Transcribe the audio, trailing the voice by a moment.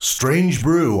Strange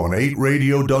Brew on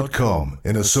 8radio.com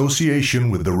in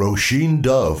association with the Roisin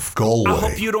Dove Galway. I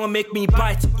hope you don't make me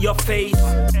bite your face,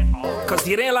 cause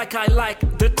it ain't like I like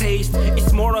the taste.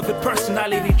 It's more of a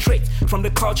personality trait from the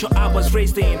culture I was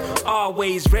raised in,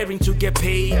 always raring to get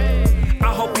paid.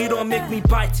 I hope you don't make me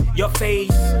bite your face,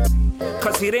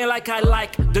 cause it ain't like I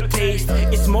like the taste.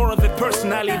 It's more of a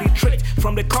personality trait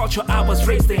from the culture I was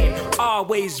raised in,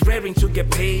 always raring to get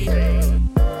paid.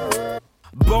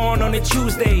 Born on a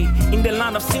Tuesday in the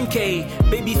land of Sinke,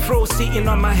 baby throw sitting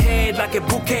on my head like a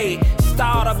bouquet.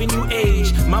 Start of a new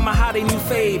age, mama had a new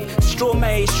fave.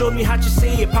 Stromae showed me how to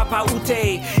say it, Papa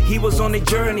Ute. He was on a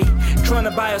journey, trying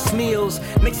to buy us meals.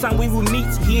 Next time we will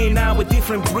meet, he and I were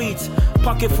different breeds.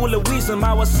 Pocket full of wisdom,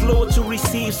 I was slow to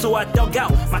receive, so I dug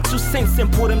out my 2 cents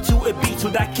and put them to a beat to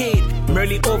that kid.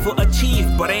 Merely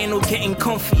overachieved, but I ain't no getting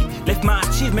comfy. Left my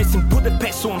achievements in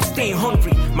Budapest, so I'm staying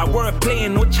hungry. My wordplay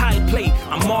and no child play,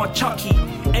 I'm more chucky.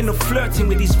 Ain't no flirting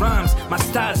with these rhymes, my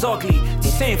style's ugly.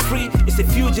 This ain't free, it's a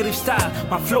fugitive style.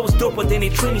 My flow's doper than a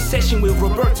training session with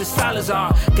Roberto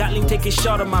Salazar. Gatling take a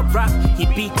shot at my rap, he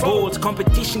beat boards.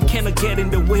 Competition cannot get in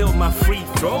the way of my free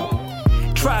throw.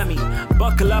 Try me,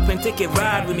 buckle up and take a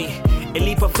ride with me. A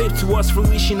leap of faith towards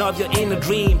fruition of your inner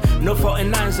dream. No for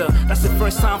an answer, that's the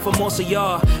first time for most of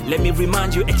y'all. Let me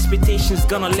remind you, expectations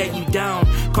gonna let you down.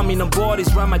 Coming on board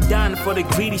is Ramadan for the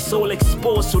greedy soul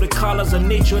exposed to the colors of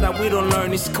nature that we don't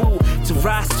learn in school. To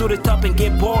rise to the top and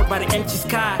get bored by the empty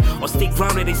sky, or stay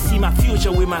grounded and see my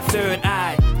future with my third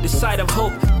eye. The sight of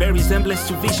hope bear resemblance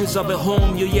to visions of a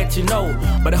home you're yet to know,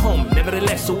 but a home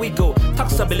nevertheless, so we go.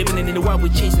 Talks about living in the world we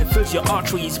chase and fills your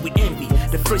arteries with envy.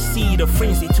 The first seed of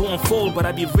frenzy to unfold, but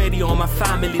I be ready on my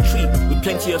family tree with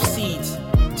plenty of seeds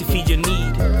to feed your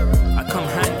need. I come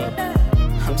handy,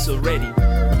 I'm so ready.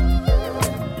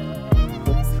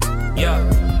 Yeah,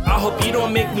 I hope you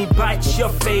don't make me bite your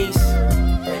face,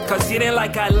 cause it ain't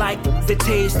like I like the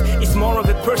taste. It's more of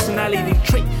a personality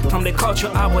trait from the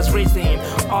culture I was raised in,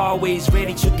 always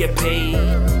ready to get paid.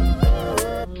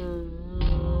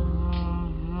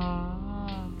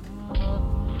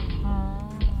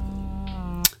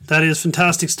 That is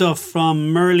fantastic stuff from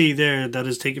Merle there. That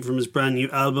is taken from his brand new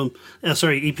album,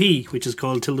 EP, which is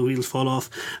called Till the Wheels Fall Off,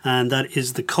 and that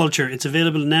is The Culture. It's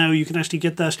available now. You can actually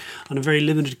get that on a very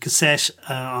limited cassette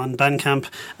on Bandcamp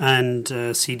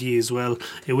and CD as well.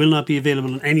 It will not be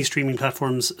available on any streaming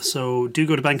platforms, so do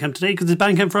go to Bandcamp today because it's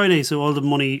Bandcamp Friday, so all the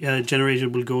money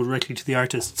generated will go directly to the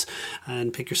artists,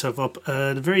 and pick yourself up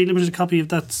a very limited copy of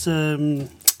that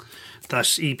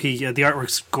EP. The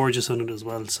artwork's gorgeous on it as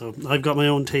well, so I've got my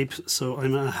own tape, so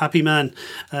I'm a happy man.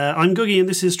 I'm Googie and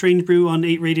this is Strange Brew on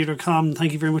 8radio.com.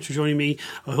 Thank you very much for joining me.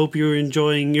 I hope you're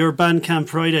enjoying your Bandcamp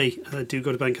Friday. Do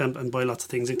go to Bandcamp and buy lots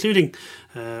of things, including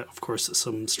of course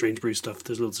some Strange Brew stuff.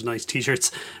 There's loads of nice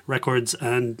t-shirts, records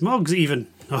and mugs even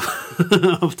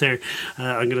up there.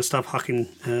 I'm going to stop hawking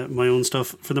my own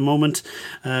stuff for the moment,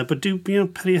 but do,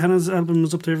 Paddy Hannah's album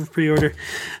is up there for pre-order.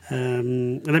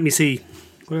 Let me see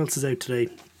what else is out today.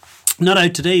 Not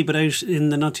out today, but out in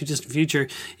the not too distant future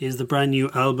is the brand new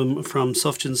album from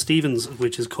Sufjan Stevens,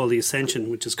 which is called The Ascension,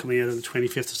 which is coming out on the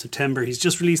 25th of September. He's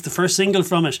just released the first single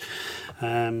from it,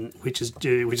 which is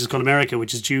called America,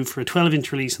 which is due for a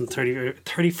 12-inch release on the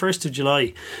 31st of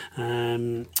July.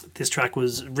 This track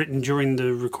was written during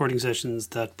the recording sessions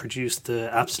that produced the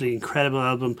absolutely incredible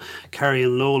album Carrie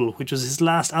and Lowell, which was his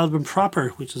last album proper,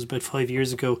 which was about 5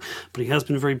 years ago, but he has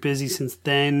been very busy since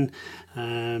then.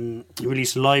 He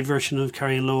released a live version of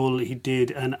Carrie and Lowell. He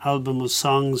did an album of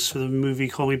songs for the movie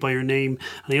Call Me By Your Name,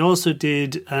 and he also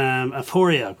did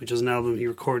Aphoria, which is an album he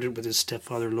recorded with his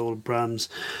stepfather Lowell Brahms.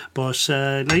 But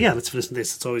let's listen to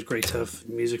this. It's always great to have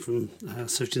music from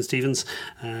Sufjan Stevens.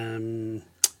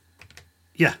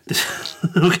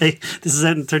 Okay, this is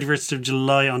out on the 31st of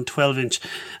July on 12-inch,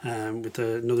 with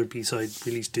another B-side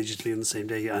released digitally on the same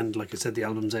day, and like I said, the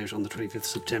album's out on the 25th of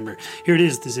September. Here it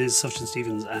is. This is Sufjan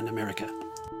Stevens and America.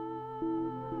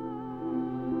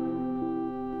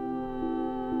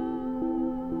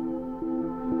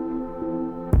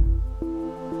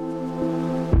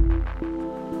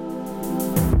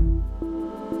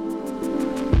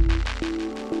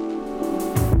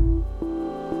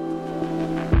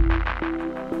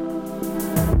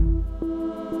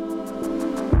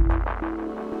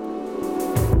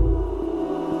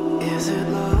 Is it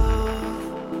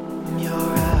love you're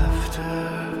after?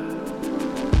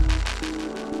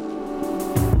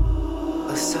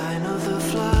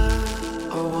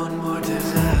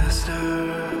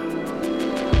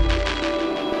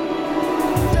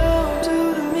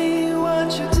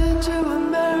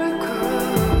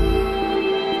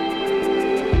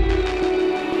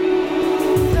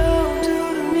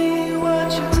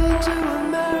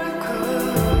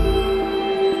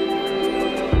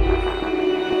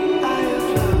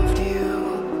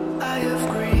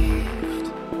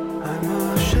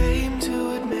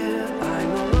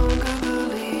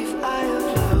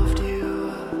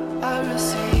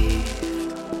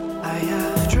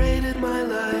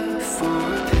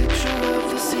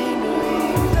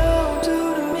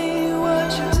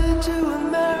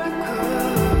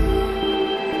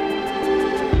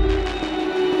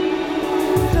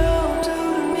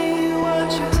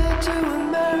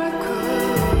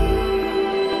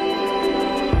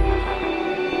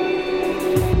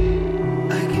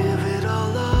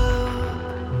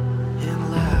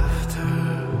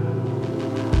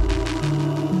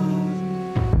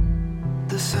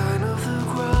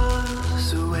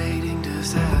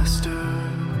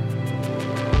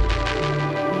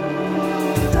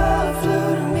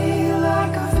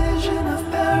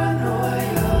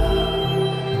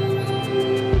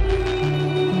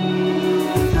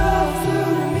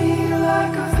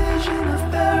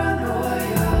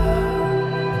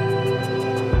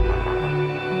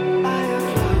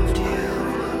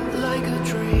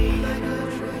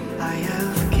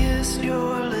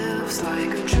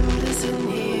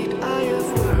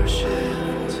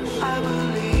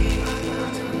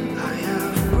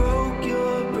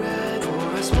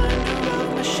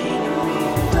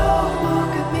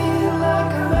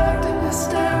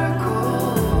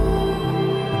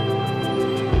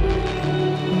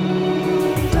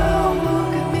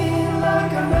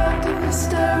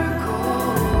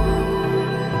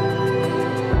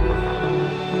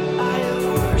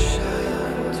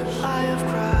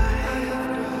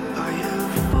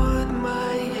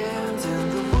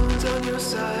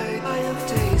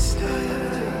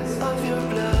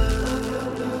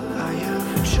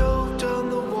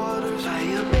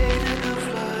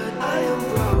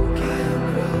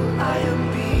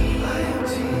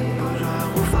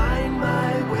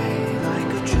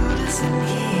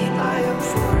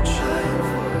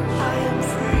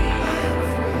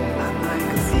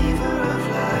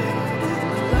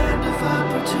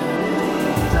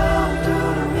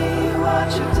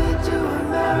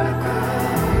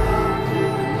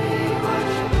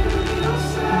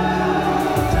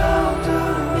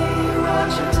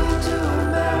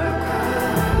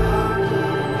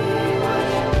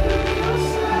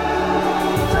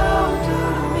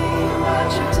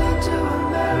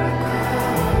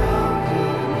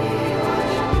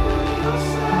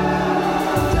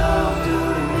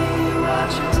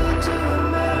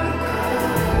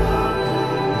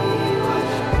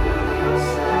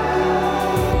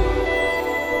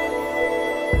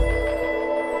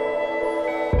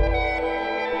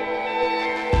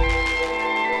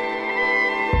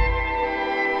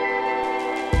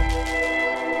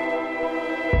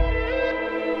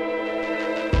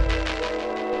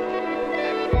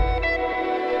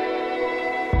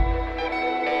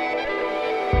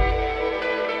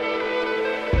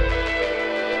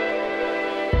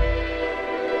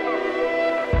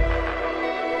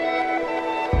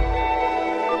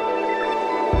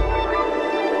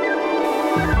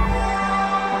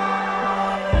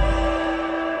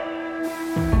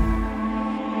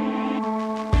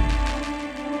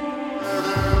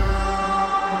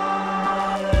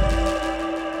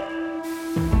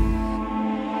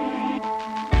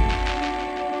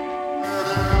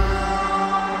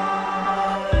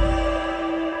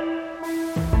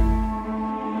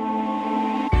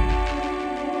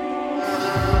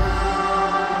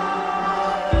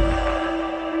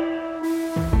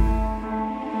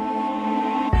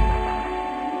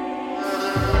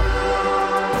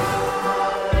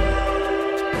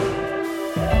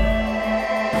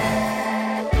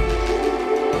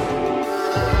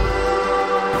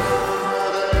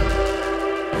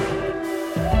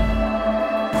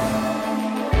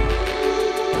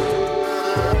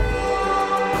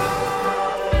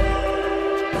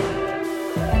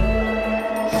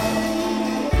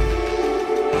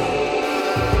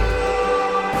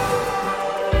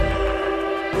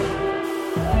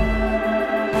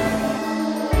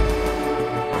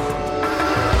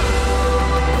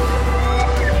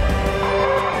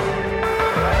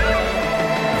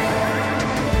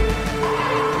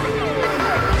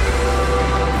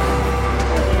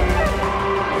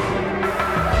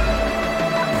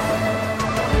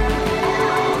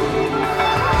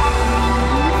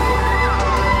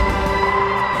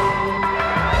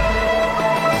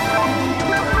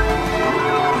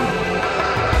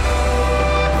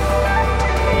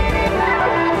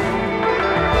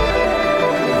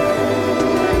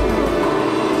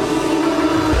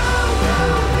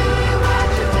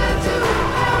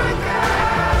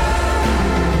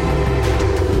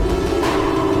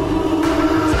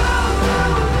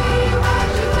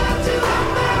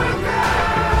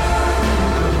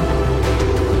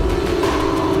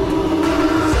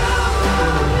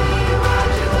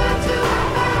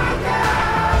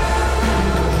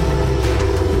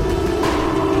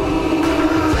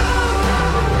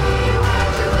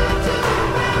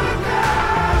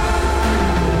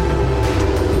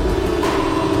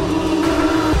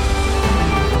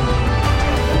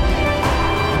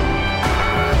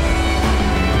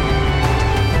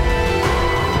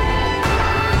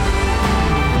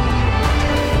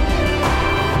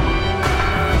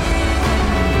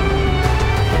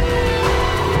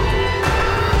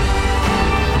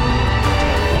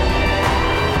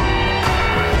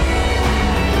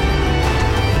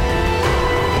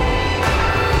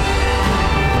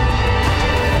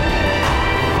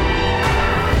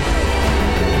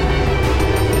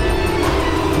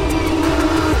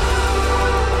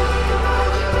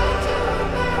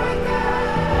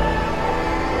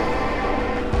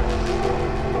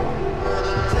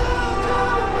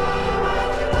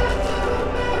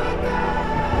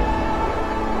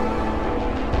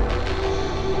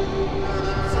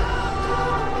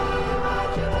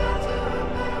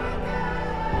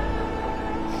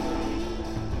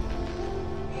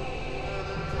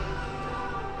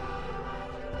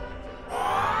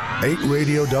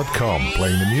 8radio.com,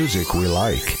 playing the music we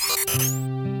like.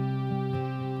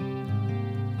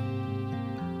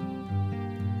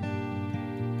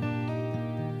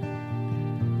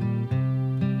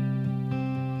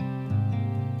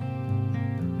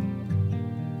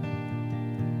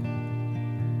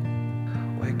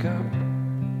 Wake up,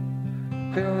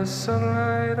 feel the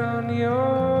sunlight on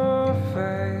your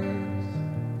face.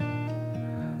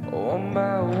 One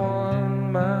by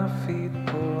one, my feet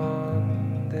pull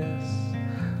on this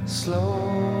slow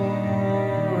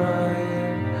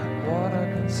ride. What I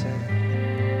can say,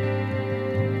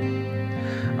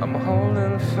 I'm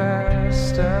holding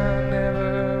fast. I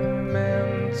never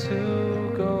meant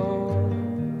to go.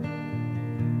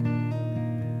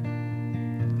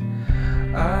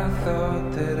 I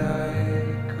thought that I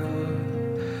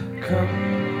could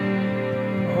come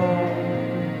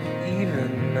home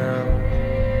even now.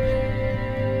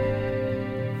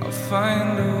 I'll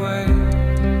find a way.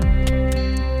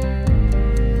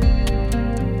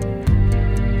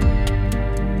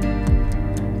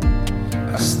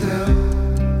 I still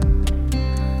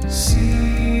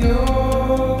see your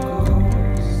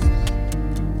ghost.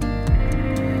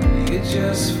 You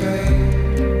just fade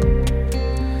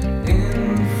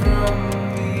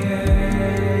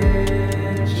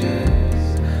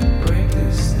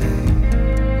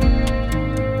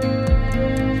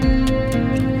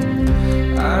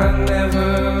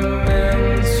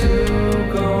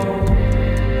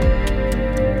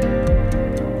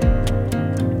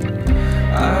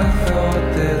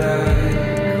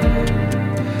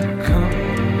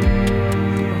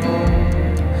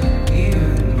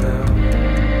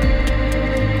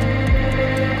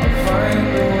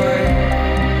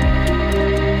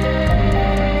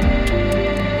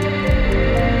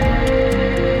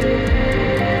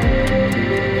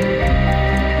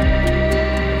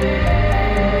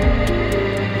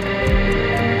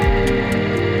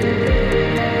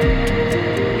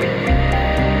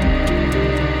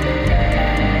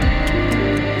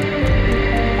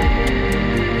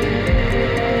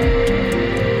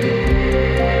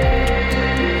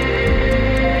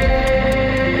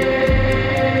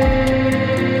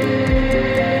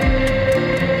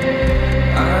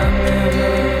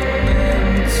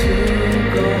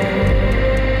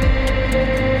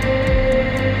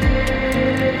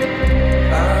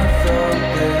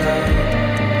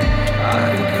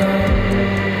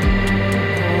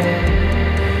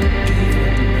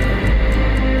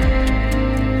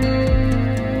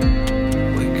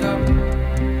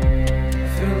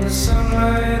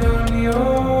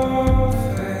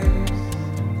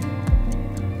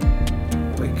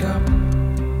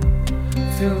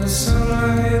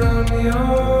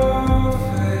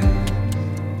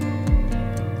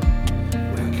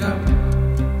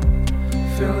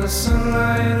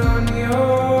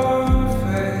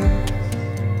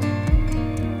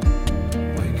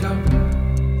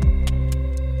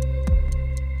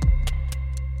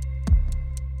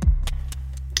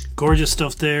Gorgeous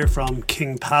stuff there from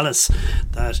King Palace.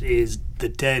 That is The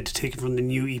Dead, taken from the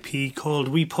new EP called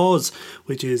We Pause,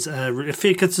 which is gets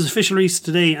its official release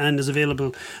today and is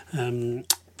available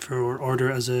for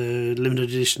order as a limited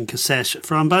edition cassette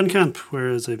from Bandcamp, where,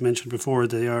 as I've mentioned before,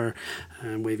 they are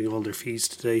waiving all their fees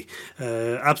today.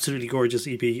 Absolutely gorgeous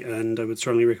EP, and I would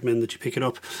strongly recommend that you pick it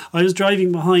up. I was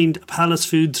driving behind a Palace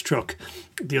Foods truck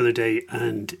the other day,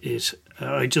 and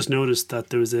I just noticed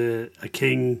that there was a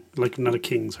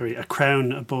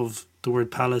crown above the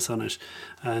word Palace on it,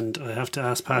 and I have to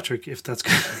ask Patrick if that's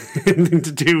got anything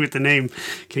to do with the name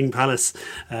King Palace,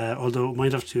 although it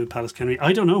might have to do with Palace Cannery.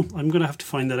 I don't know. I'm going to have to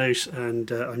find that out,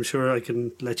 and I'm sure I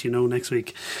can let you know next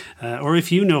week, or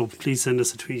if you know, please send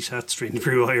us a tweet at Strange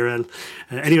Brew IRL.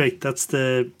 Anyway, that's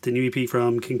the new EP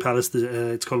from King Palace.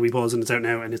 It's called We Pause, and it's out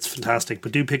now, and it's fantastic.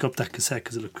 But do pick up that cassette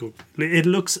because it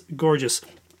looks gorgeous.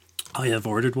 I have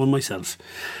ordered one myself.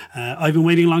 I've been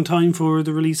waiting a long time for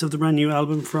the release of the brand new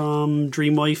album from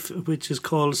Dreamwife, which is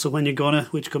called So When You Gonna,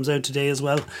 which comes out today as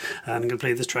well. And I'm going to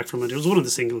play this track from it. It was one of the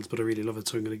singles, but I really love it,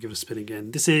 so I'm going to give it a spin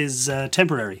again. This is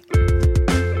Temporary.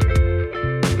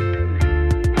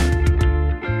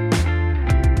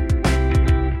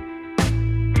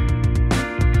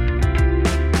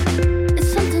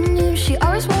 It's something new she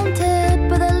always wanted,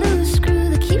 but a loose screw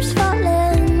that keeps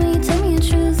falling. Will you tell me the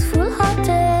truth,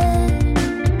 full-hearted?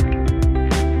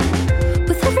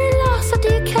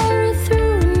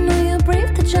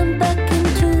 Jump back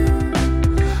into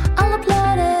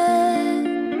unapplauded.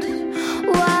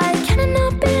 Why can it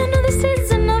not be another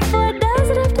season of 4? Does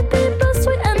it have to be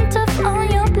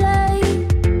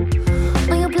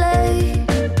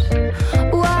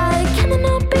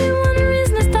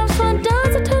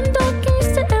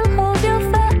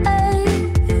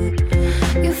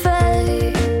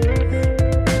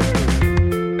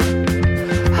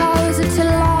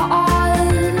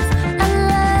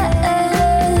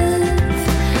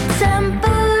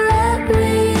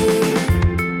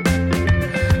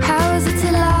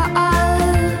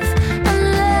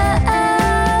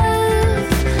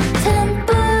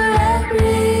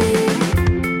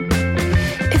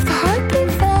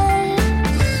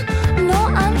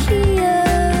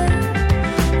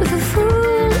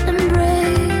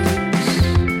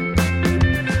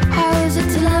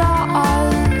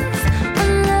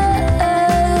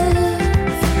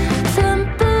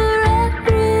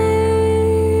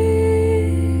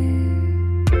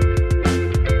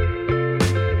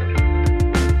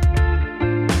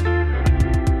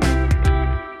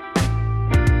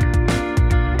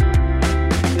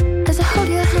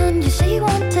say you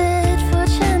wanted for a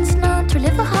chance not to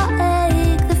relive a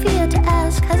heartache. The fear to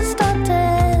ask, has it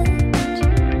started?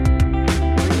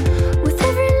 With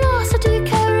every loss, I do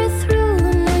carry through.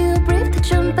 And now you're brave to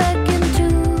jump back into.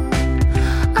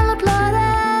 I'm applauded.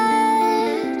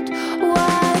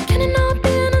 Why can it not be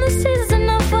another season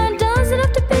of fun? Does it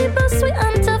have to be both sweet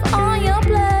and tough on your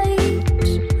plate?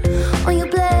 On your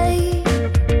plate.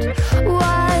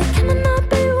 Why can it not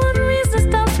be one reason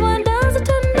stops? Why does it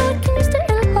turn back? Can you still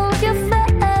hold your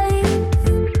faith?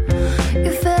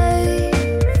 Your faith.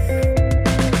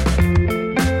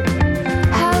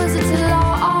 How is it to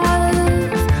love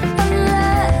and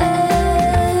live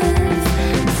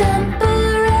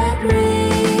temporary?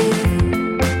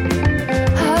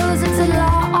 How is it to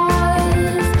love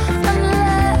and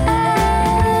live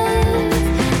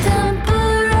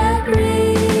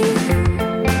temporary?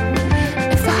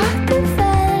 If I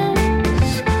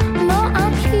confess, now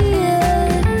I'm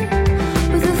here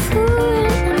with a full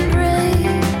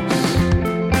embrace.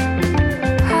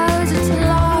 How is it to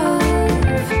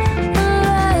love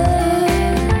and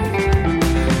live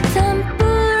temporary?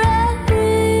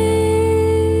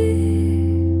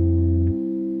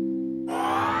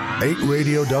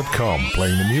 8radio.com,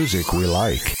 playing the music we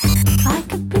like. I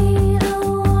could be the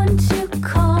one to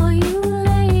call you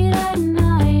late at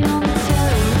night on the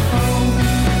telephone.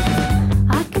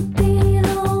 I could be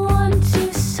the one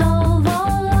to solve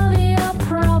all of your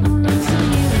problems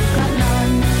and you've got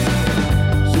none.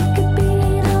 You could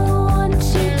be the one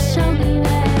to tell me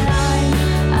that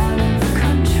I'm out of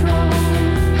control.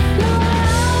 You're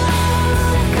out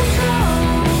of control.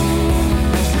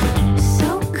 So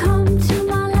come to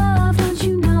my love, don't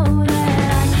you know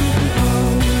that I keep you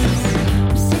close?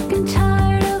 I'm sick and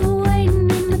tired of waiting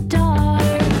in the dark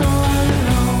all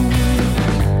alone.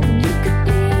 And you could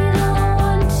be the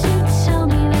one to tell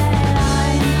me that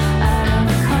I'm out of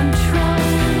control.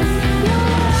 You're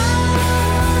out of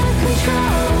control. You're out of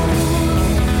control.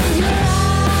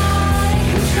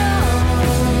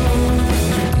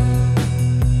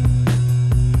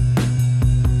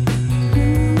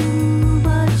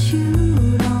 But you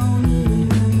don't even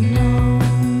know.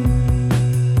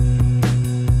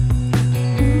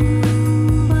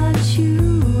 But you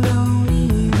don't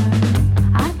even.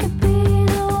 I could be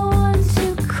the one to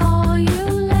call you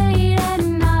late at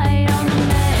night on the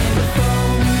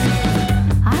megaphone.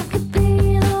 I could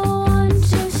be the one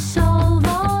to solve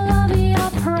all of your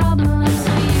problems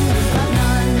so you've got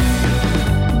none.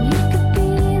 You could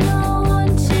be the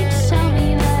one to tell me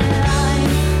that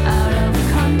I'm out of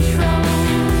control.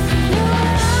 You're out of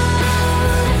control.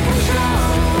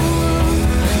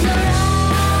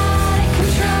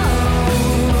 You're out of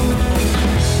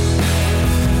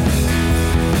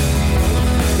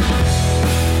control.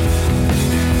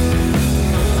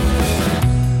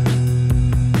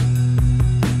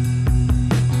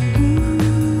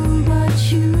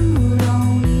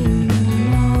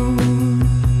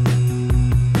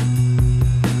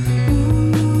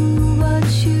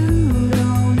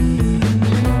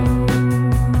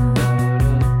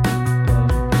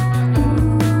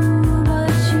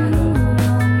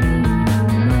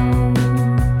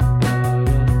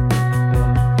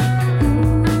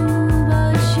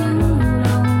 But you don't even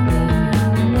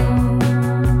know.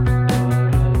 But you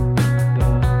don't even know.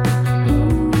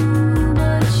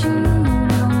 But you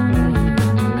don't even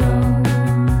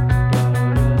know.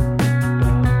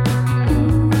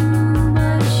 But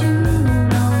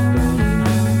you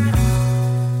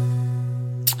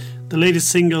The latest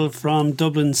single from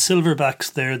Dublin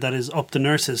Silverbacks there, that is Up the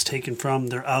Nurses, taken from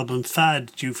their album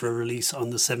Fad, due for a release on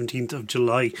the 17th of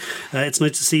July. It's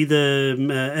nice to see the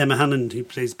Emma Hannon, who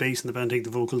plays bass in the band, take the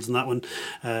vocals in that one.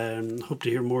 Hope to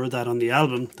hear more of that on the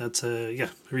album. That's I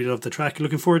really love the track.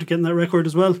 Looking forward to getting that record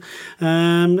as well.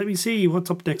 Let me see what's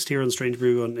up next here on Strange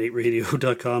Brew on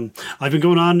 8radio.com. I've been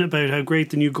going on about how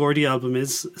great the new Gordy album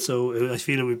is, so I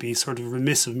feel it would be sort of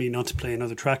remiss of me not to play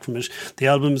another track from it. The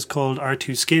album is called Our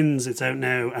Two Skins. It's out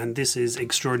now, and this is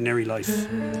Extraordinary Life.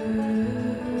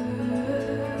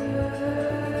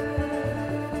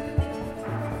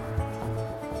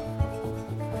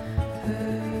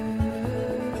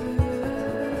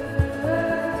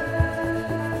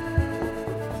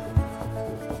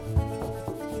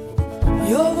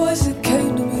 Your voice, it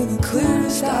came to me the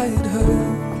clearest I had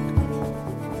heard.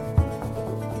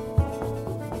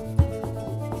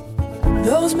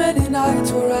 Those many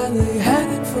nights where I lay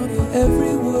hanging from your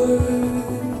every word.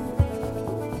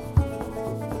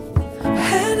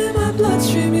 And in my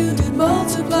bloodstream you did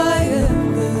multiply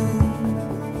and then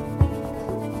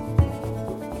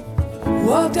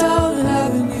walk down an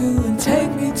avenue and take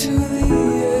me to the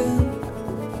end.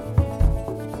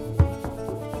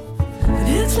 And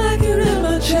it's like you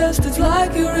chest, it's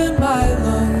like you're in my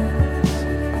lungs.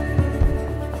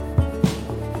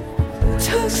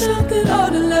 Took something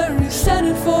ordinary, set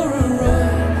it for a run.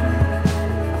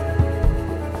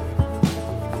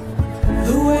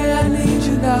 The way I need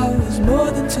you now is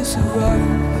more than to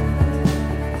survive.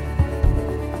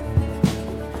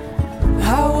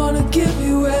 I wanna give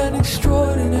you an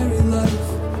extraordinary life.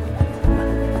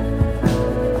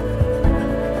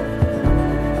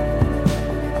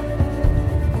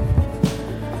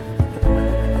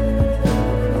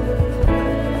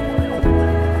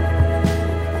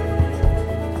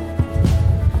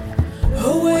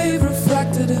 A wave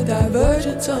refracted a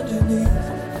divergence underneath.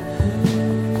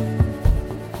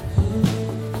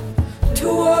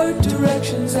 Toward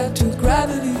directions that took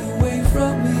gravity away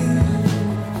from me.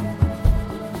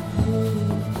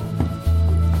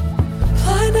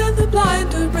 Blind and the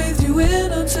blinder breathed you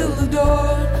in until the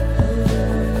dawn.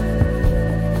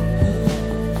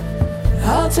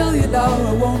 I'll tell you now,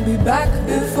 I won't be back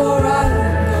before I'm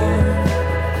gone.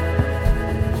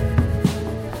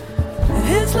 And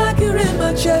it's like you're in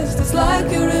my chest, it's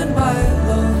like you're in my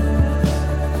lungs.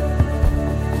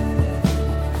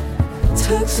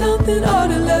 Took something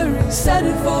ordinary, set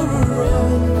it for a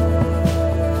run.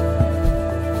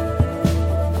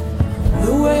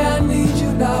 The way I need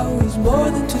you now is more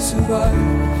than to survive.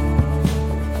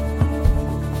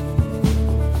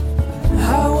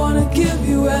 I wanna give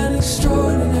you an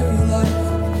extraordinary life.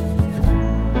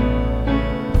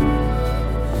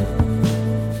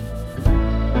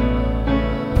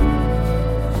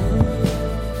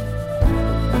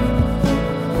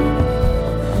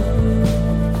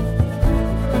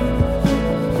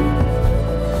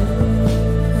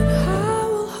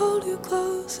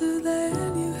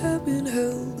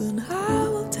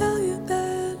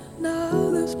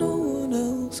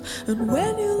 And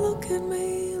when you look at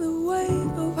me, the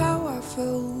weight of how I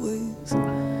felt weighs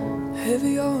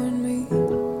heavy on me.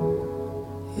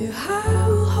 Yeah, I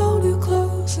will hold you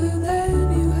closer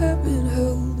than you have been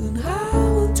held. And I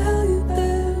will tell you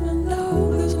then and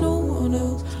now there's no one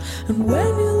else. And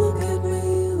when you look at me,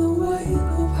 the weight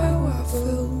of how I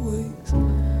felt weighs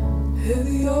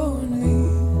heavy on me.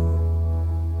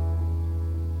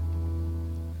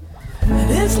 And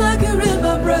it's like you're in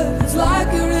my breath, it's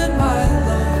like you're in my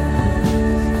lungs.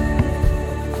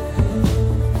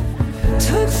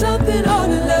 Took something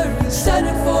ordinary, set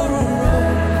it for a run.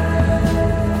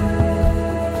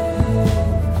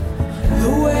 The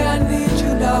way I need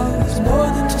you now is more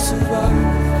than to survive.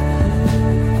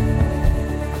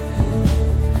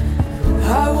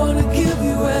 I wanna give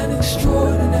you an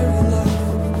extraordinary life.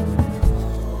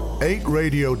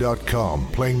 8radio.com,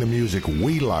 playing the music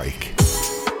we like.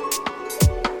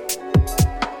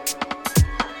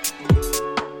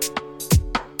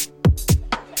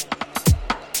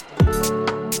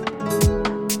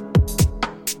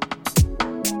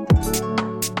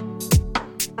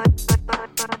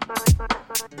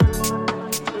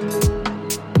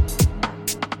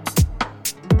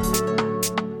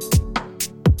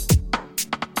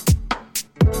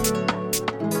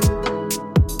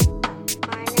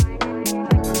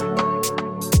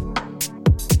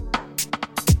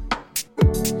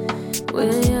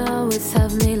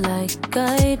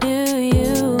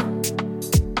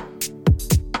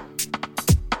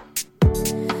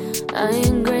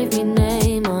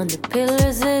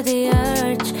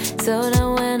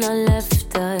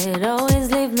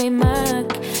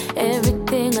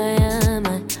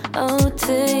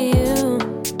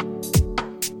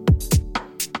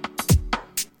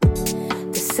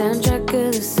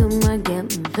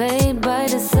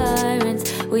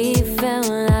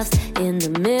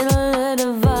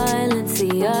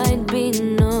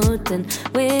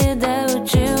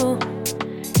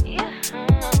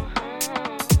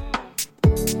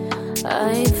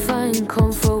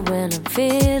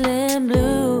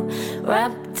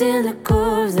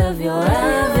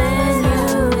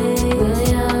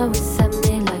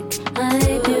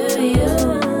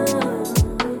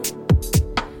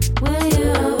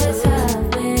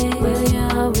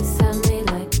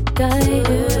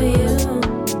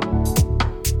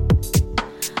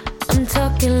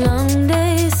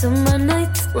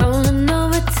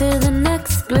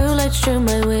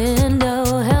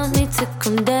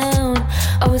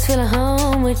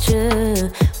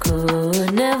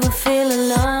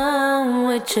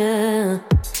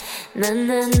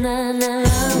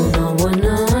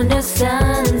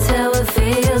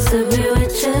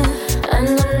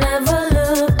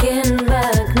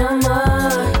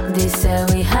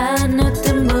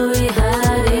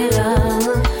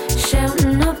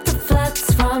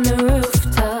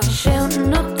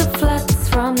 Shouting up the flats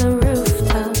from the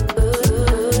rooftop.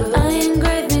 I ain't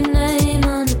graving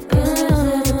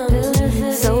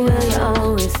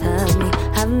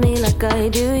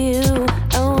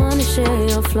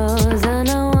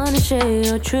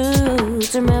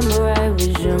truth. Remember I was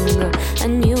younger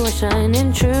and you were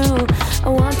shining true. I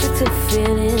wanted to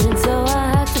feel it, so I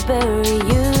had to bury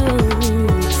you.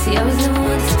 See, I was never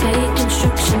one to take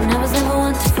instruction, I was never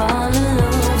one to fall in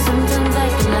love. Sometimes I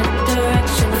can lack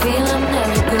direction, feel I'm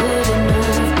never good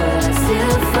enough, but I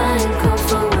still find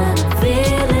comfort when I'm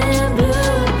feeling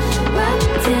blue.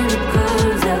 Wrapped in the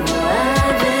curves of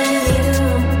having you.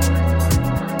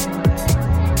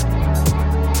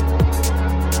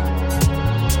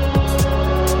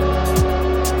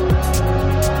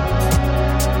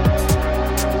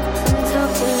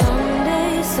 Took a long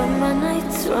day, summer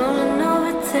nights, rolling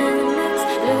over 10x.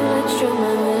 Blue lights through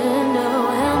my window,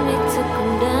 help me to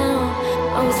come down.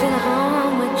 Always feeling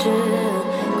home with you,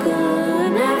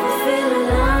 could never feel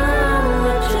alone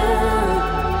with you.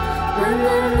 Na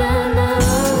na na na,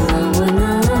 no one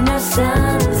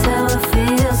understands how it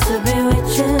feels to be with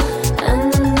you, and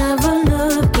I'm never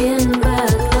looking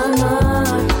back no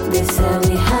more. They said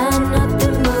we had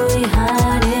nothing, but we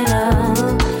had it all.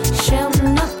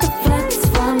 Shouting up the flags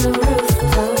from the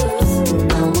rooftops.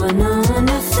 No one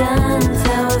understands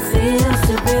how it feels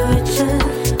to be with you,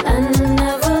 and I'm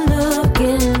never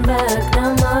looking back no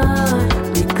more.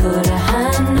 We could have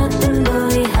had nothing, but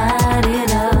we had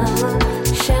it all.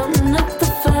 Shouting up the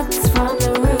flags from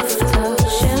the rooftops.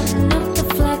 Shouting up the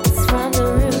flags from the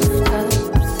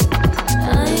rooftops.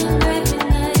 I am breaking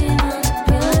down on the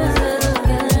pillars of the earth.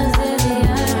 Pillars of the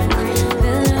earth.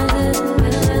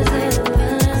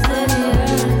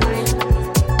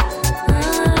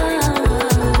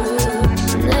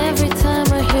 And every time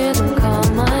I hear them call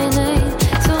my name,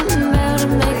 something about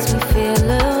it makes me feel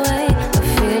away. I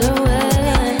feel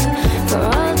away. For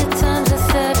all the times I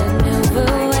said I'd move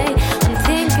away, I'm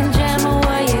thinking, Gemma,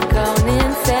 where you going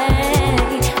insane?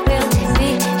 We'll be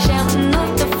shouting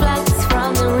up the flags from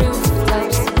the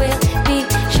rooftops. We'll be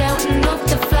shouting up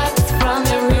the flags from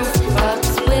the rooftops.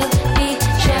 We'll be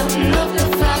shouting up the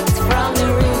flags from the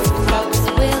rooftops.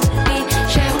 We'll be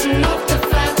shouting up the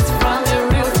flags from the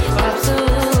rooftops.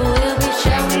 Ooh, we'll be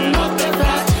shouting up the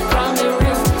flags from the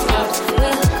rooftops.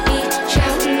 We'll be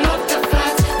shouting up the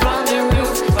flags from the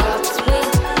rooftops.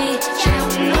 We'll be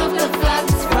shouting up the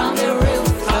flags from the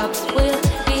rooftops. We'll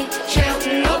be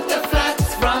shouting up the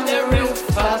flags from the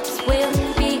rooftops. We'll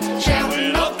be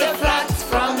shouting up the flags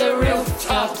from the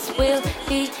rooftops. We'll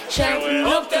be shouting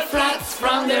up the flags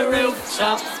from the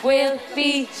rooftops. We'll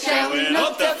be shouting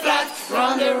up the flags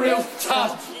from the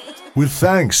rooftops. With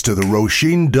thanks to the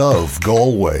Roisin Dove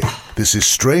Galway, this is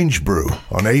Strange Brew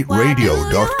on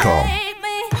 8radio.com.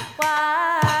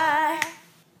 Why?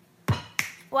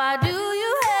 Why do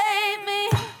you hate me?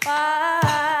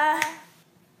 Why?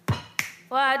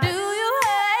 Why do you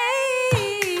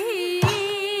hate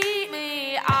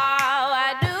me? Oh,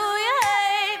 why do you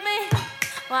hate me?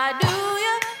 Why do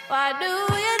you? Why do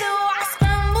you do? I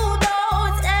stumble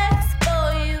those X for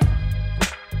you.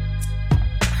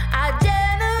 I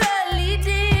generally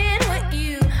did what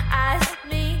you asked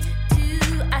me to.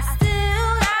 I still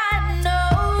got no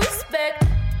respect.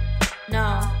 No,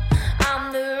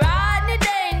 I'm the Rodney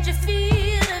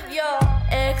Dangerfield of your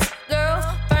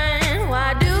ex-girlfriend.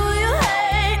 Why do you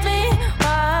hate me?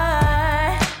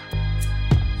 Why?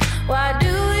 Why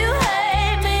do you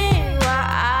hate me?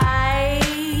 Why?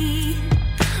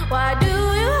 Why do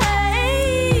you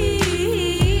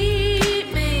hate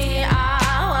me?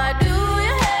 Ah, why do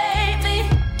you hate me?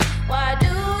 Why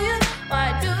do you? Why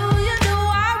do you do?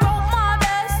 I wrote my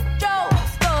best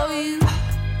jokes for you.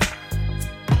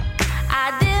 I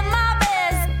did my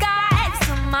best guys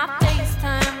till my face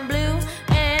turned blue,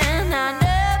 and I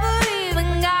never even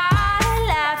got a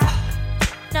laugh.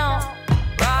 No,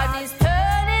 Rodney's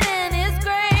turning in his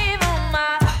grave on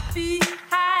my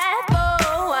behalf.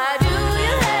 Oh, why do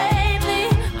you hate me?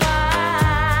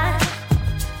 Why?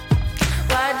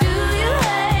 Why do you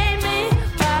hate me?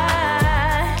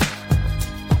 Why?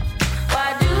 Why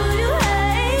do you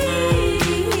hate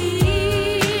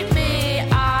me?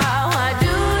 Ah, why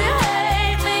do you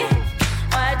hate me?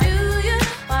 Why do you?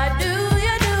 Why do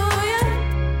you? Do you?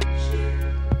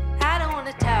 I don't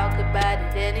wanna talk about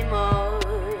it anymore.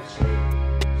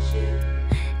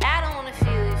 I don't wanna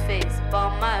feel your face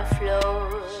upon my floor.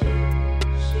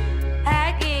 I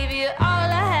gave you all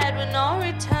I had with no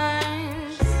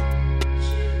returns.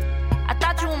 I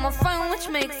thought you were my friend, which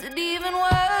makes it even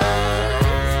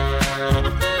worse.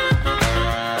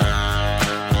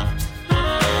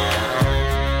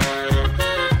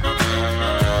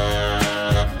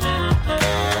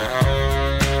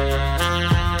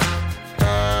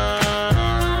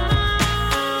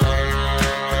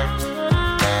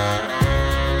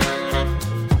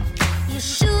 You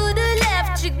should've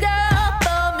left your girl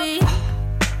for me,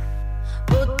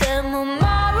 but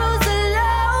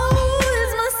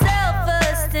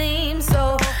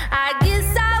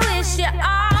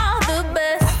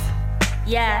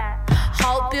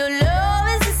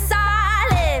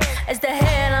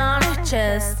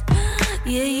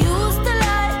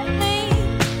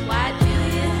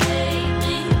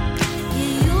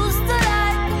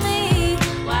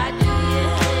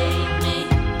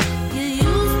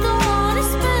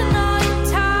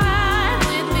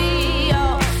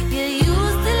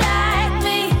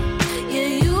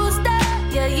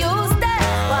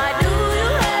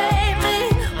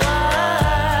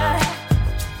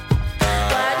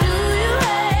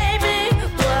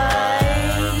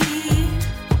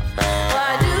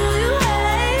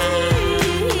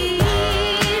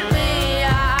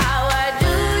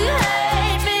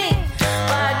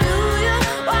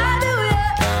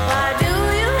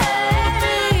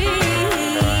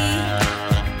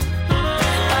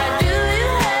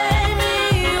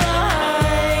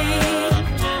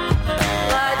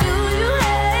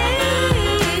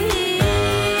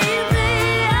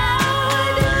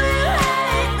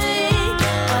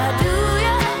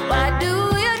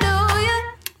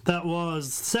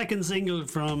second single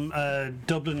from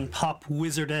Dublin pop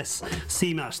wizardess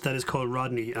CMAT that is called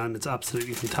Rodney, and it's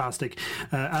absolutely fantastic,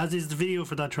 as is the video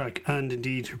for that track, and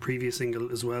indeed her previous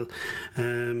single as well.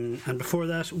 And before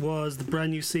that was the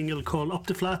brand new single called Up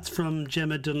the Flats from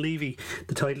Gemma Dunleavy,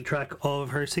 the title track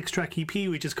of her 6-track EP,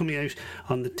 which is coming out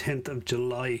on the 10th of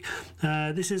July.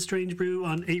 This is Strange Brew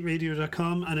on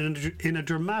 8radio.com, and in a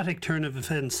dramatic turn of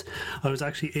events, I was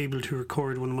actually able to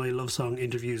record one of my Love Song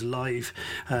interviews live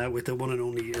with the one and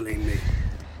only Elaine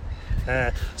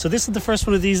May. So this is the first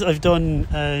one of these I've done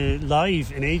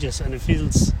live in ages, and it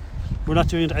feels we're not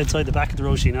doing it outside the back of the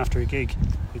Roisin after a gig,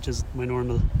 which is my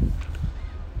normal.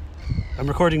 I'm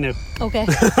recording now. Okay.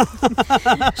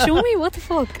 Show me, what the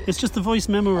fuck? It's just the voice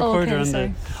memo recorder, okay,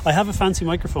 and I have a fancy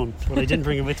microphone, but I didn't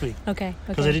bring it with me. Okay.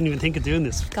 Because I didn't even think of doing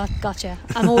this. Gotcha.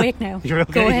 I'm awake now. You're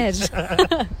okay. Go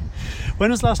ahead.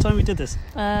 When was the last time we did this?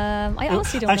 I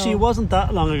honestly don't know. Actually, it wasn't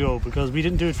that long ago, because we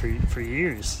didn't do it for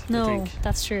years. I No, think.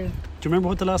 that's true. Do you remember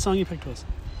what the last song you picked was?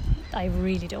 I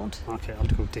really don't. Okay, I'll have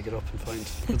to go dig it up and find.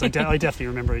 Because I definitely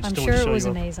remember. I just I'm don't sure want to show it was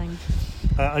you up. amazing.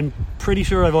 I'm pretty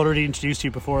sure I've already introduced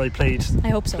you before I played. I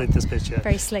hope so. Played this pitch, yeah.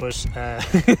 Very slick. But,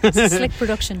 It's a slick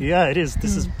production. yeah, it is.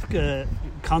 This is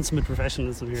consummate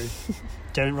professionalism here.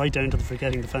 Right down to the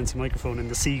forgetting the fancy microphone and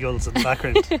the seagulls in the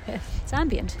background. It's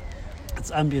ambient.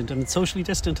 It's ambient and it's socially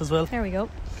distant as well. There we go.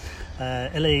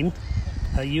 Elaine,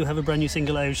 you have a brand new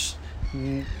single out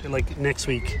like next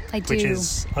week. I Which do.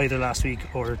 is either last week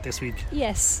or this week.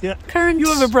 Yes. Yeah. Current. You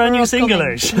have a brand or new single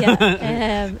upcoming. out.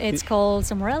 Yeah. It's called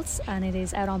Somewhere Else, and it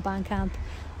is out on Bandcamp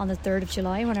on the 3rd of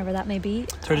July, whenever that may be.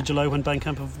 3rd of July, when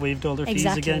Bandcamp have waived all their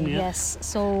Exactly, fees again. Yeah. yes.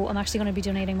 So I'm actually going to be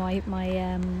donating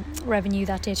my revenue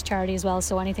that day to charity as well.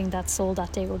 So anything that's sold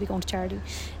that day will be going to charity.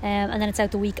 And then it's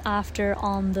out the week after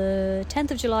on the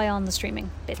 10th of July on the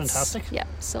streaming bits. Fantastic. Yeah.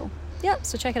 So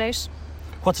check it out.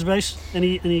 What's it about?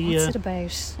 Any? What's it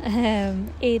about?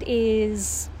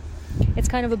 It's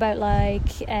kind of about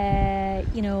like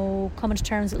coming to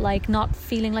terms with like not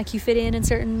feeling like you fit in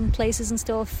certain places and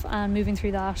stuff, and moving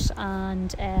through that,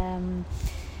 and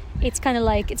it's kind of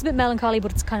like, it's a bit melancholy,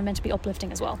 but it's kind of meant to be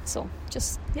uplifting as well. So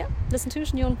just listen to it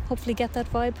and you'll hopefully get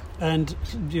that vibe. And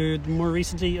you're more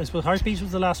recently, I suppose, Heartbeat was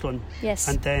the last one. Yes.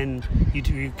 And then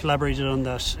you collaborated on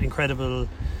that incredible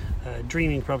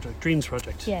Dreams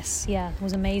project. Yes, yeah, it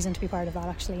was amazing to be part of that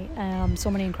actually. So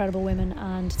many incredible women,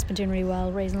 and it's been doing really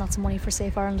well, raising lots of money for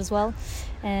Safe Ireland as well,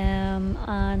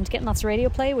 and getting lots of radio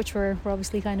play, which we're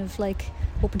obviously kind of like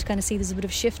hoping to kind of see there's a bit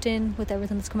of a shift in with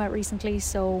everything that's come out recently.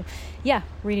 So yeah,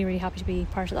 really, really happy to be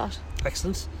part of that.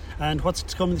 Excellent. And what's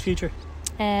to come in the future?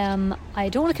 I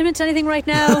don't want to commit to anything right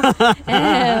now,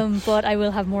 but I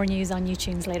will have more news on new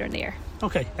tunes later in the year.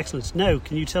 Okay, excellent. Now,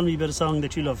 can you tell me about a song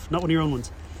that you love? Not one of your own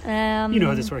ones. You know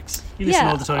how this works. You listen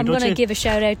all the time, I'm don't going to you? give a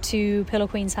shout out to Pillow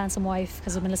Queen's Handsome Wife,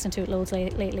 because I've been listening to it loads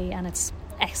lately, and it's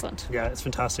excellent. Yeah, it's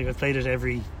fantastic. I've played it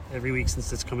every week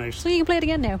since it's come out. So you can play it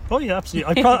again now. Oh yeah,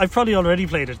 absolutely. I've probably already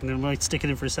played it, and I might stick it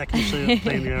in for a second so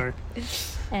play in the hour.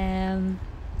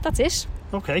 That's it.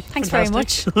 Okay, Thanks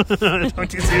fantastic. very much. Talk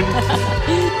to you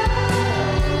soon.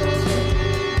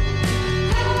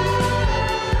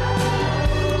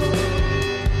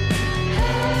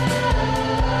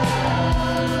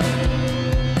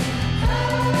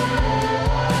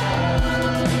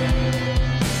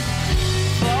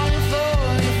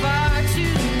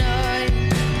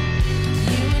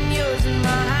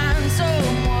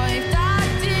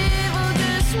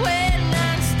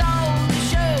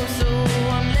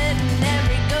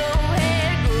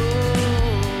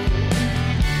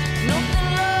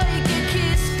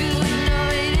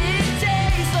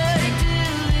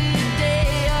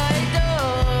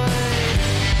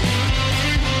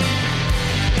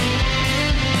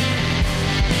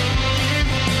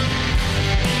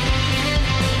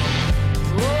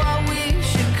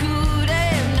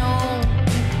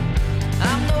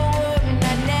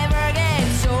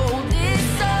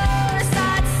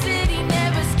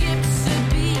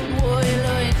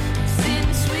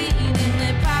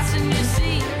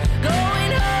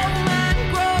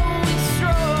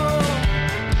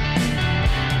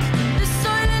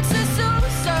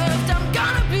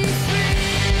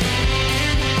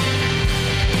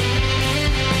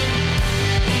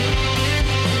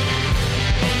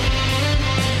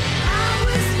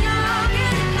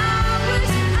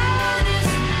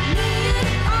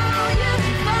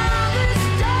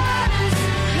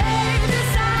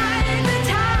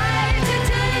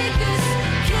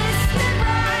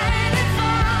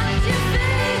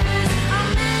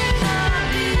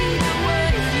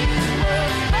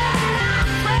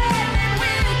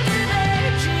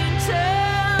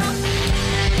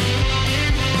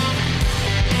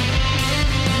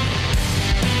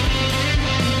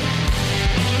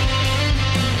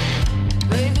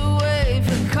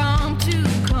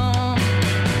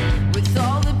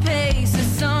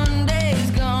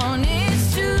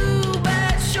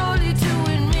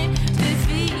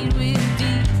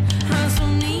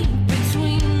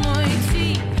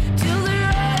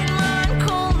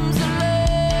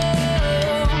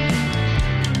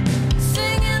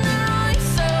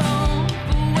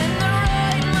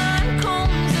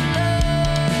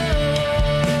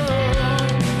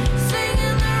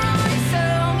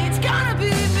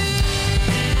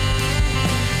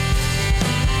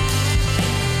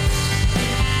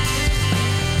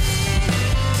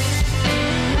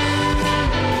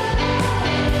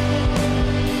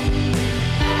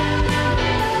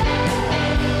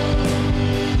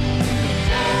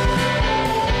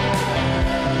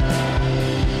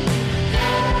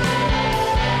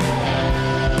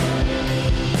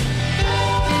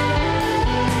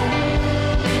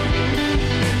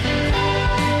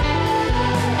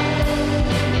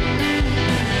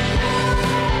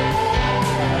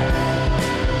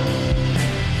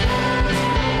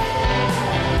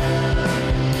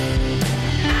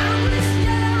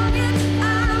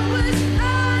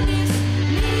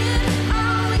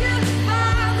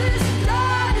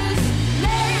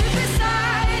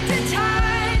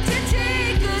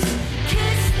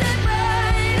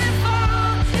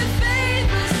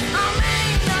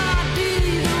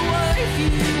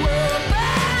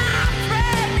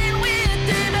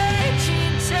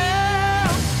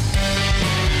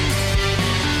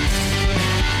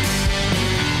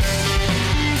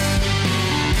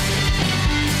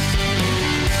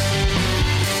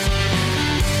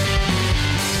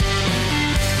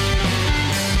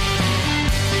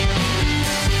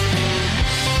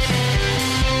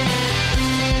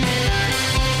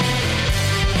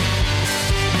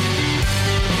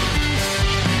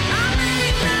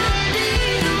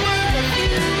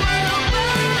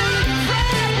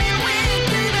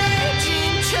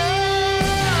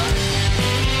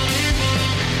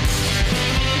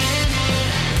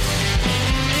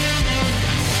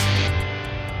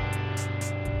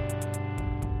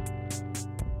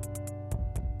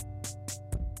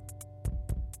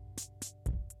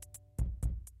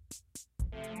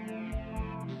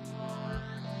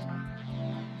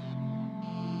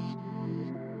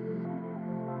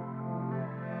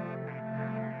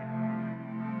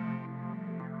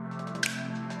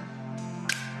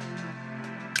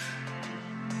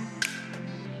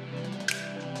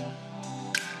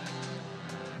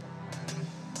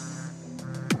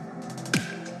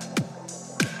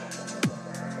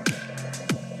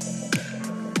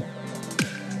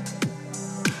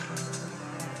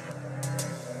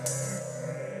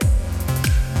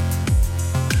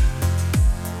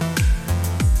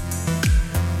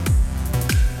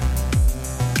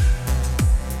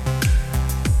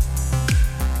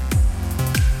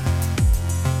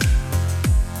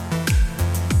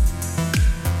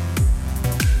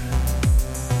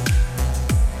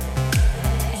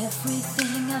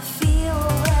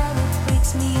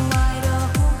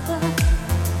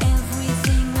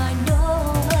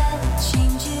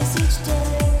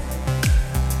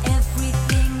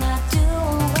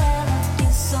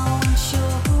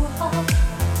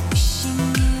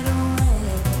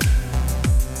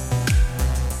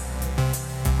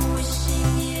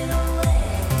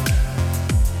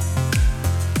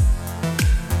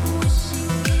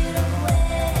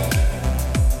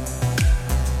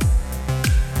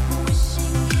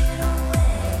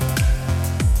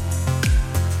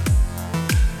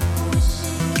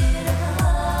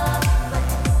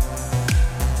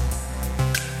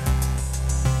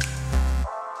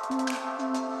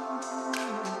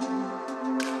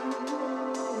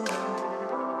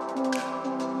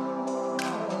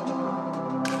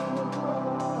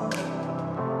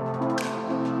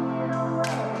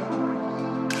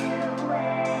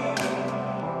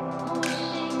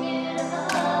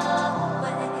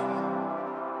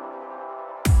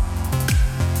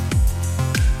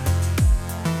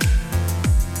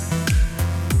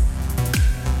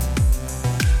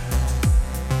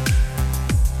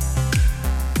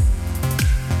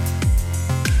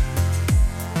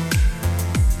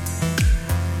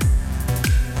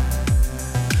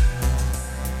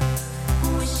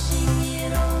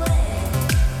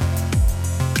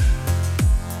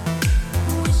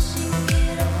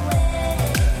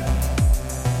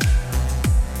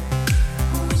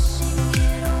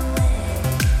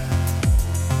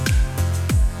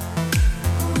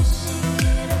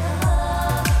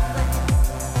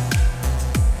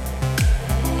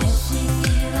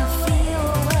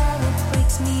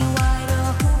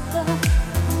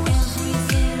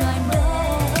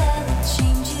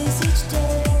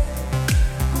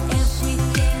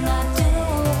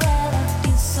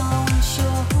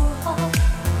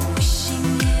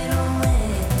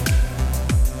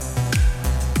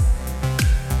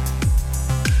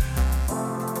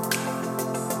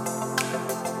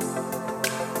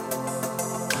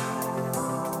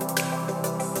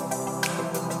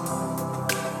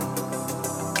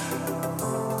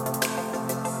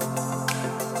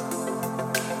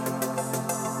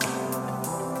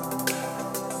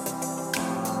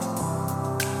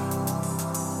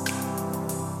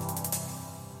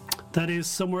 That is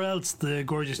Somewhere Else, the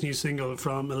gorgeous new single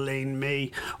from Elaine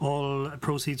May. All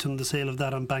proceeds from the sale of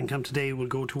that on Bandcamp today will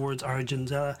go towards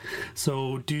Argenzella.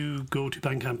 So do go to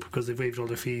Bandcamp because they've waived all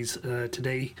their fees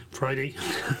today, Friday,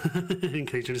 in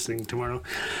case you're listening tomorrow.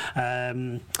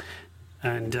 And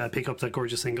pick up that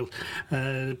gorgeous single.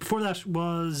 Before that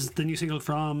was the new single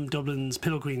from Dublin's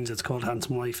Pillow Queens. It's called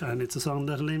Handsome Wife, and it's a song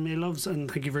that Elaine May loves.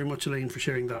 And thank you very much, Elaine, for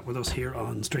sharing that with us here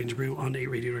on Strange Brew on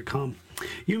 8radio.com.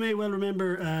 You may well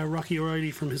remember Rocky O'Reilly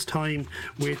from his time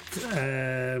with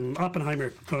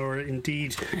Oppenheimer, or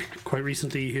indeed, quite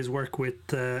recently, his work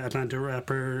with Atlanta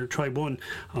rapper Tribe One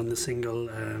on the single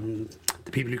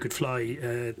The People Could Fly,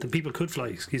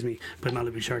 by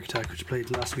Malibu Shark Attack, which played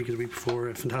last week or the week before.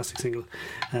 A fantastic single.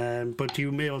 But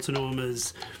you may also know him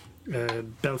as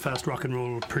Belfast rock and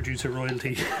roll producer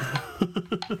royalty.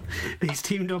 He's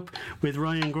teamed up with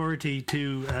Ryan Gorty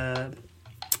to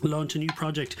launch a new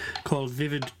project called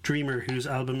Vivid Dreamer, whose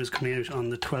album is coming out on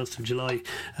the 12th of July.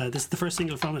 This is the first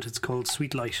single from it. It's called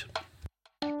Sweet Light.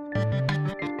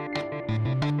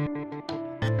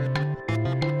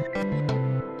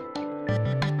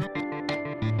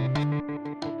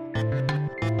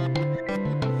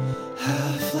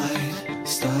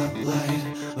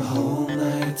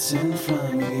 In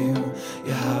front of you,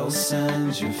 your house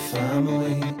and your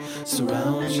family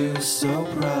surround you so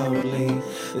proudly.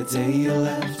 The day you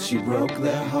left, you broke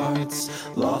their hearts,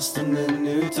 lost in the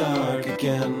new dark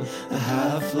again. A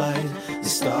half-light, the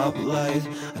stoplight,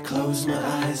 I close my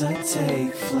eyes, I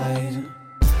take flight.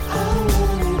 I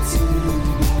wanted to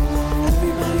belong.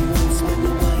 Everybody wants but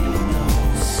nobody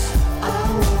knows. I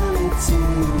wanted to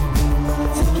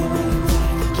belong. Taking me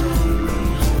back, getting me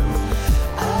home.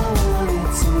 I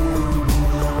wanted to belong.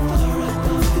 Far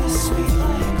above this sweet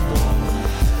light glow.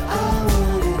 I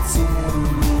wanted to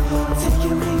belong.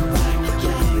 Taking me back,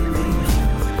 getting me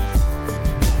home.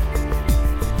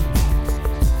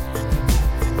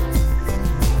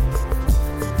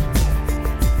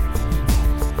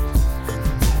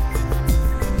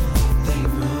 They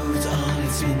moved on,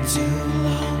 it's been too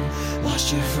long. Lost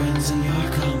your friends and your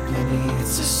company.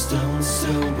 It's a stone's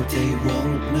throw, but they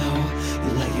won't know. You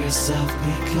let yourself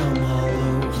become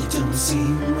hollow. You don't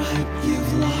seem right,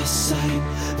 you've lost sight.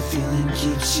 The feeling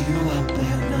keeps you up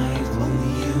at night.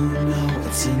 Only you know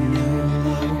it's a new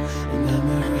low. The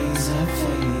memories are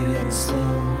fading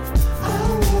slow. I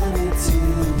wanted to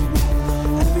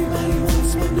belong. Everybody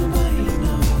wants but nobody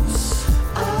knows.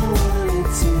 I wanted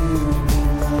to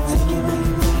belong. Taking me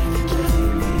back,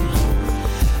 getting me home.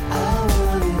 I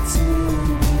wanted to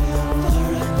belong.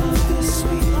 Far above this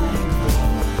sweet light glow.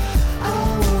 I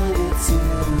wanted to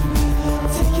belong.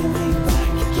 Taking me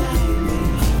back, getting me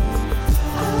home.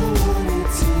 I wanted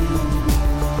to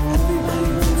belong. Everybody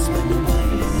wants but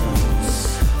nobody knows.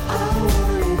 I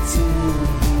wanted to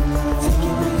belong.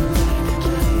 Taking me back,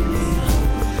 getting me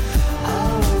home. I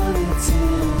wanted to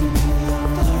belong.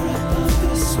 Far above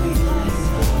this sweet light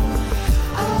glow.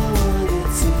 I wanted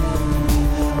to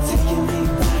belong. Taking me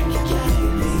back,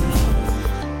 getting me home.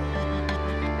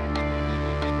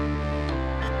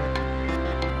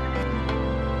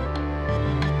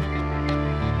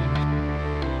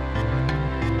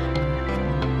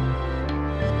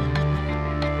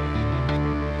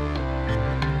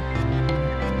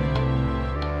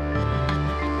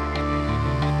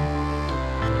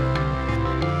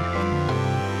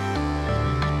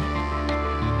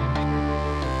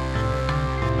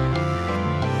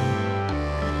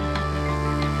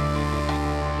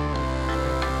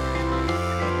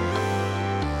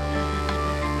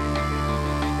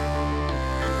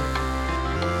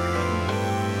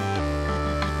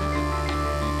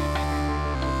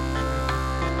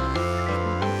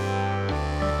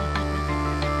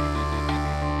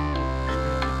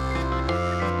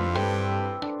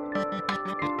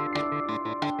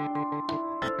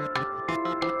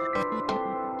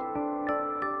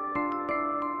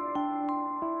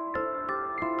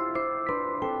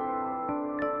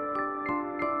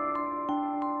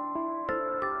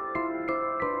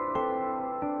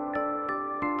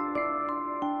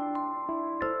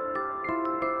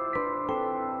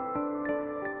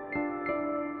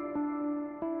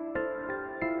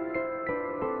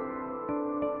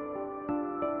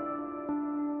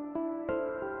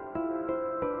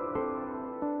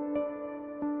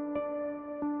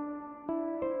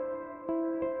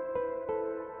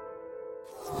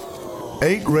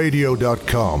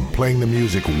 .8radio.com, playing the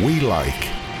music we like.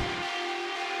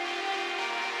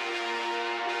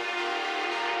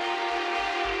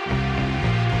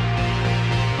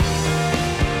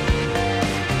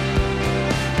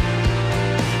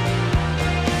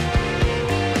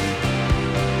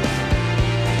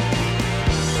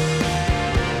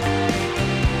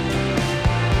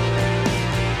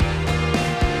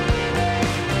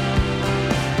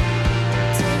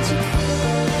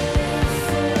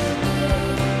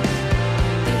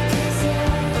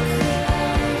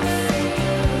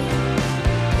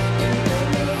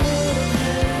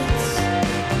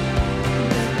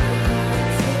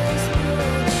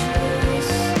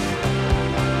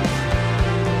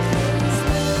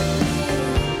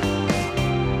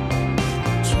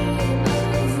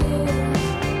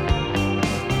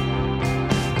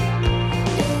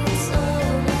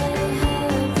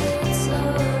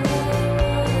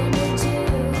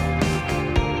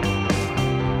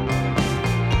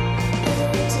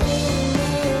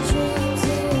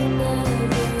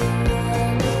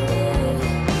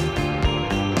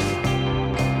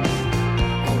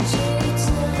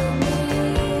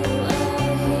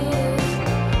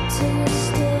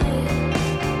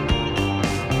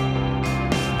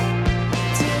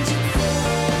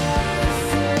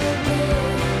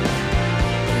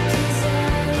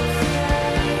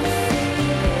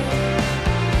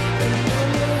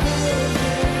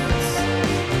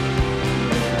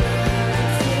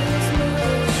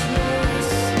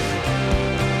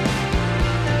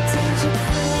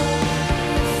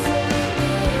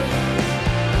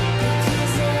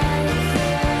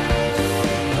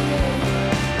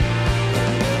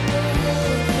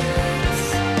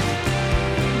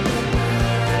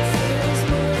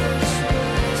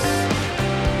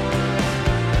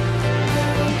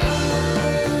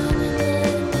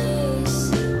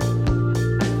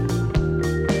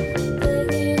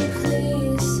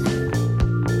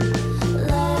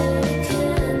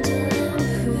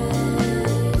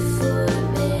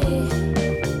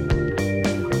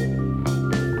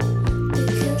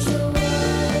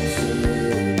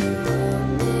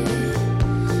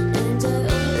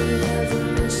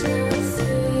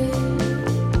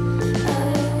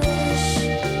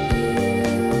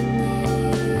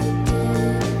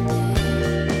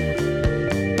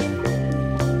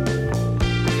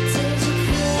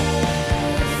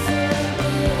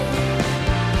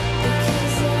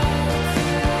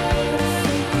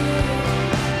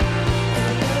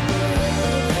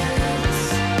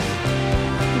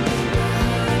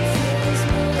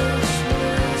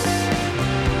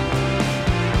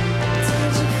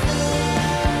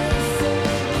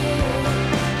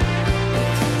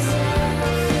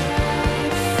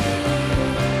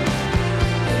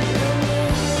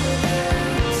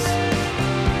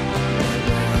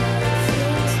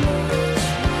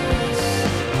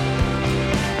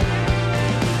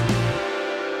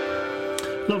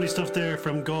 stuff there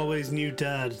from Galway's New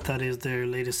Dad. That is their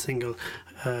latest single,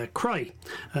 Cry.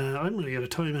 I'm really out of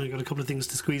time and I've got a couple of things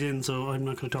to squeeze in, so I'm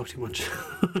not going to talk too much.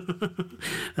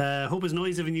 Hope Is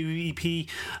Noise have a new EP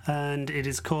and it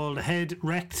is called Head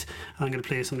Wrecked. I'm going to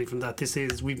play something from that. This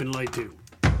is We've Been Lied To.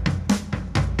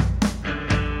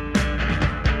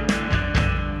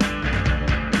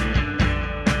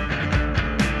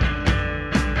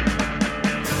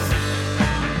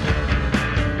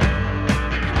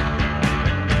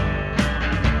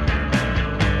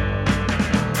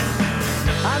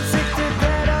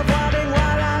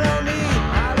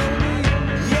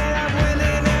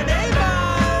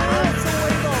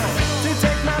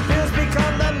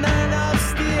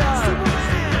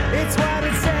 It's what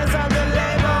it says on the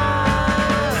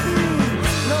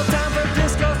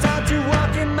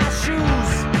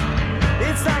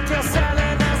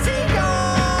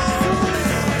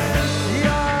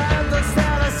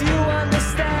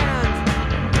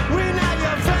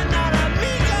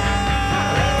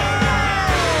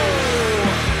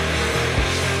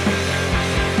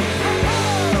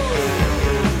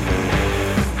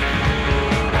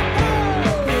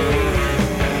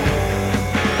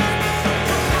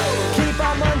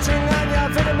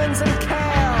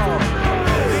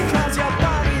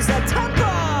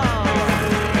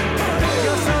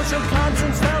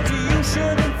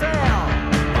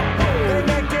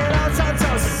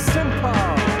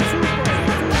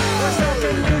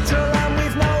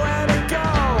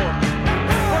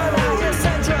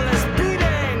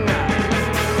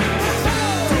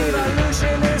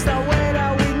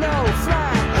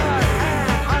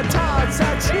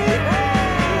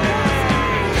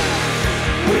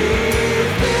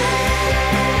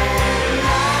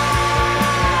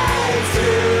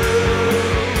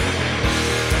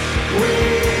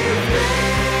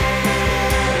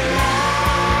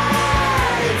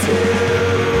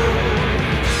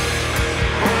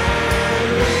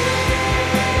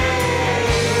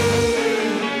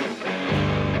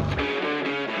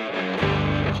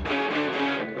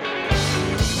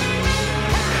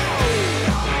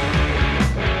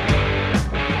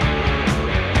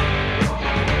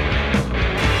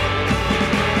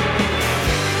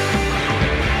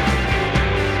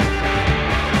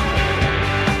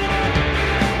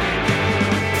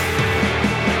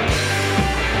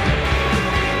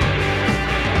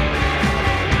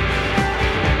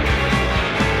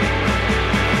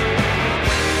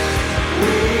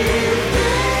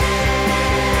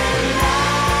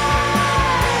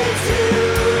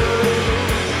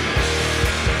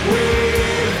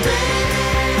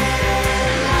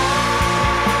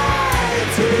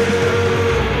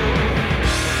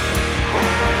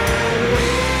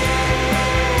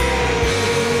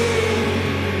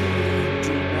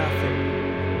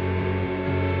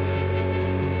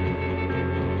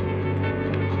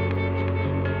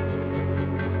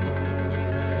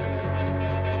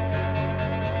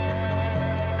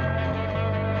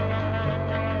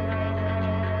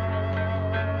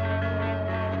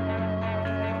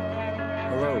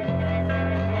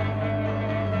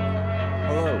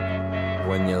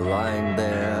when you're lying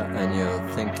there and you're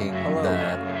thinking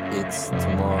that it's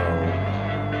tomorrow,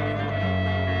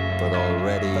 but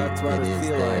already it is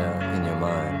there in your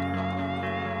mind.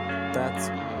 That's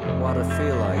what I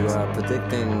feel like. You are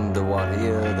predicting the what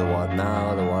here, the what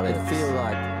now, the what ifs. I feel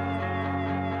like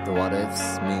the what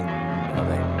ifs mean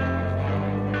nothing.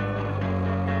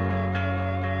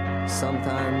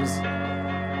 Sometimes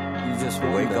you just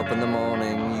wake up in the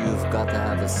morning, you've got to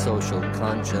have a social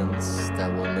conscience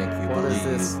that will make you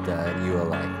believe that you are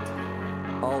liked.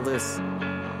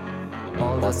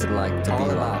 What's it like to be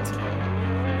liked?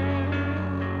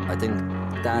 I think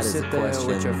that is a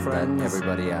question that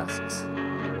everybody asks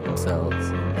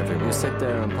themselves every morning. You sit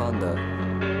there and ponder.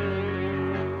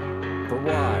 But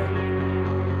why?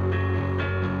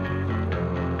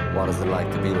 What is it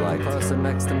like to be liked? The person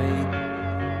next to me,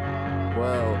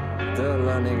 well, their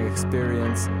learning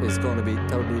experience is going to be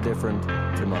totally different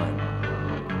to mine.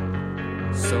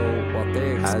 So what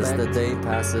they expect, as the day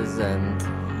passes and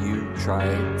you try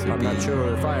to I'm be not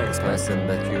sure if I the person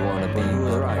that you want to be,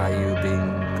 but are you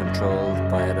being controlled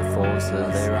by other forces?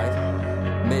 Are they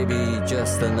right? Maybe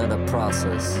just another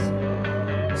process.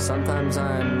 Sometimes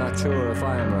I'm not sure if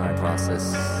I am right.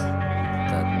 Process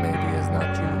that maybe is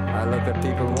not you. I look at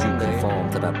people one day, conform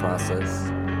to that process,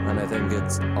 and I think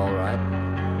it's alright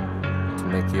to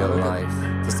make your life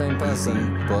the same person,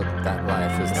 easy, but that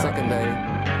life is the not. second day,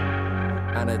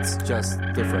 and it's just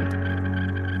different.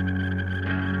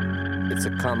 It's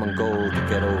a common goal to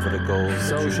get over the goals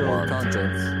that you Social want.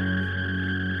 conscience.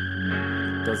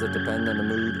 Does it depend on the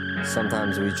mood?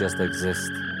 Sometimes we just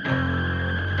exist.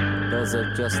 does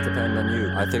it just depend on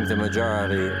you? I think the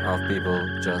majority of people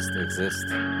just exist.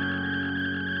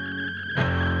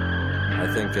 I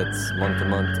think it's month to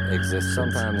month exists.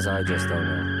 Sometimes I just don't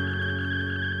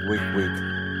know. Week.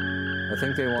 I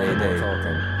think they want more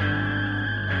talking.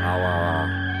 Hour.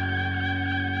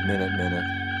 Minute.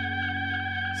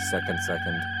 Second.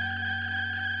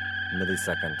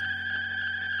 Millisecond.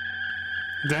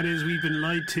 That is We've Been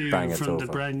Lied To Bang, it's from the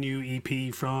over. brand new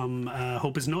EP from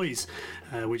Hope Is Noise,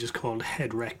 which is called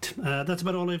Head Wrecked. That's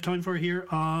about all I have time for here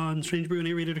on Strange Brew and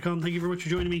 8radio.com. Thank you very much for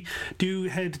joining me. Do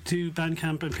head to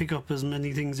Bandcamp and pick up as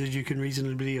many things as you can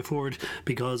reasonably afford,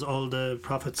 because all the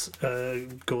profits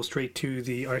go straight to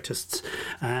the artists.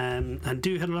 And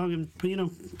do head along and,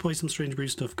 buy some Strange Brew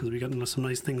stuff, because we got some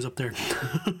nice things up there.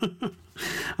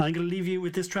 I'm going to leave you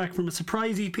with this track from a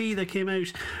surprise EP that came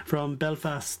out from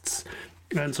Belfast's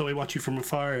And So I Watch You From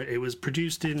Afar. It was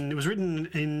written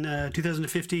in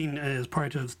 2015 as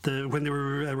part of when they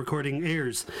were recording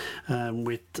Airs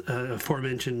with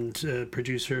aforementioned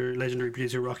legendary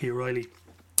producer Rocky O'Reilly.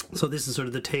 So this is sort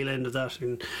of the tail end of that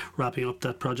and wrapping up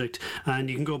that project, and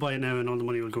you can go buy it now and all the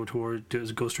money will go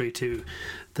straight to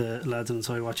the lads in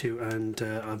So I Watch You, and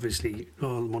obviously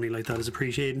all money like that is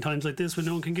appreciated in times like this when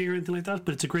no one can gig or anything like that.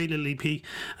 But it's a great little EP.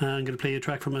 I'm going to play a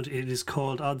track from it. It is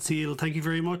called Odd Seal. Thank you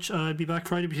very much. I'll be back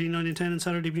Friday between 9 and 10 and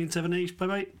Saturday between 7 and 8. Bye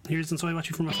bye. Here's And So I Watch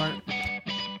You From Afar.